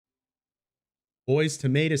Boys,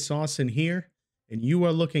 tomato sauce in here, and you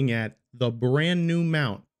are looking at the brand new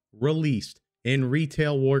mount released in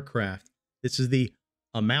retail Warcraft. This is the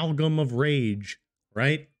Amalgam of Rage,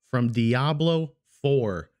 right? From Diablo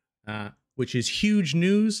 4, which is huge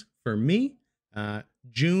news for me.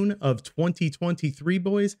 June of 2023,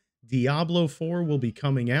 boys, Diablo 4 will be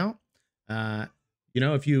coming out.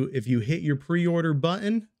 If you hit your pre-order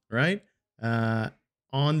button, right,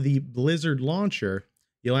 on the Blizzard launcher,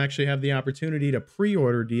 you'll actually have the opportunity to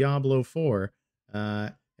pre-order Diablo 4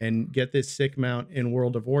 and get this sick mount in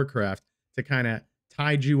World of Warcraft to kind of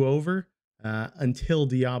tide you over until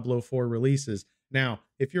Diablo 4 releases. Now,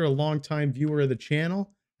 if you're a longtime viewer of the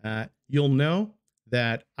channel, you'll know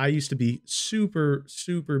that I used to be super,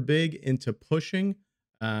 super big into pushing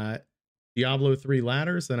Diablo 3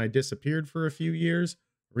 ladders. Then I disappeared for a few years,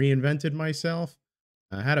 reinvented myself,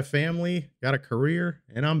 had a family, got a career,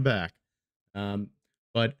 and I'm back.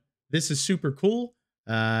 But this is super cool.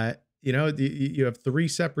 You have 3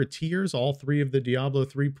 separate tiers, all 3 of the Diablo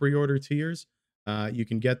 3 pre-order tiers. You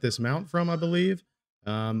can get this mount from, I believe.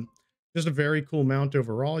 Just a very cool mount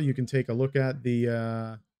overall. You can take a look at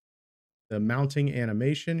the mounting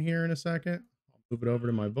animation here in a second. I'll move it over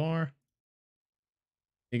to my bar.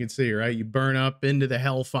 You can see, right? You burn up into the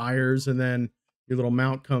hellfires, and then your little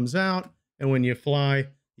mount comes out. And when you fly,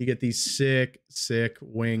 you get these sick, sick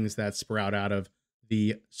wings that sprout out of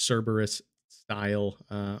the Cerberus style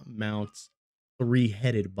mount's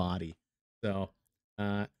 3-headed body. So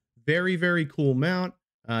very, very cool mount.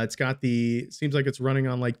 It's got seems like it's running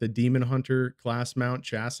on like the Demon Hunter class mount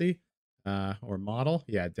chassis or model.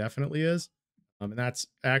 Yeah, it definitely is. And that's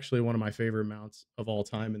actually one of my favorite mounts of all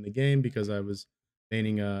time in the game, because I was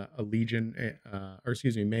maining a Legion,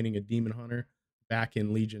 maining a Demon Hunter back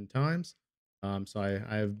in Legion times. So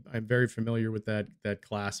I'm very familiar with that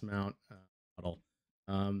class mount model.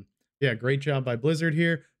 Yeah, great job by Blizzard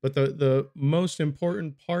here. But the most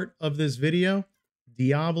important part of this video,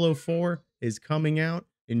 Diablo 4 is coming out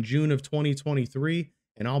in June of 2023,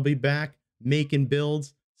 and I'll be back making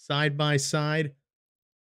builds side by side.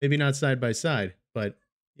 Maybe not side by side, but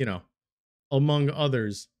among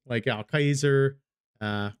others like Alkaiser,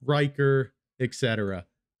 Riker, etc.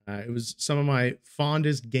 It was some of my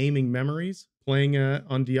fondest gaming memories playing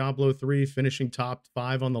on Diablo 3, finishing top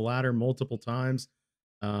 5 on the ladder multiple times.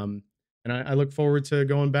 And I look forward to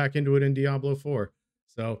going back into it in Diablo 4.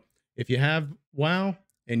 So if you have WoW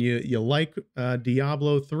and you like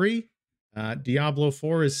Diablo 3, Diablo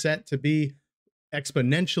 4 is set to be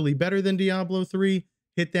exponentially better than Diablo 3.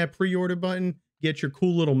 Hit that pre-order button, get your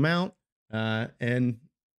cool little mount, and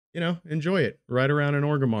enjoy it. Ride around in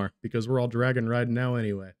Orgrimmar, because we're all dragon riding now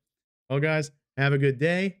anyway. Well, guys, have a good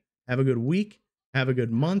day, have a good week, have a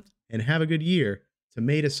good month, and have a good year.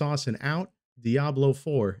 Tomato sauce and out. Diablo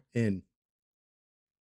 4 in.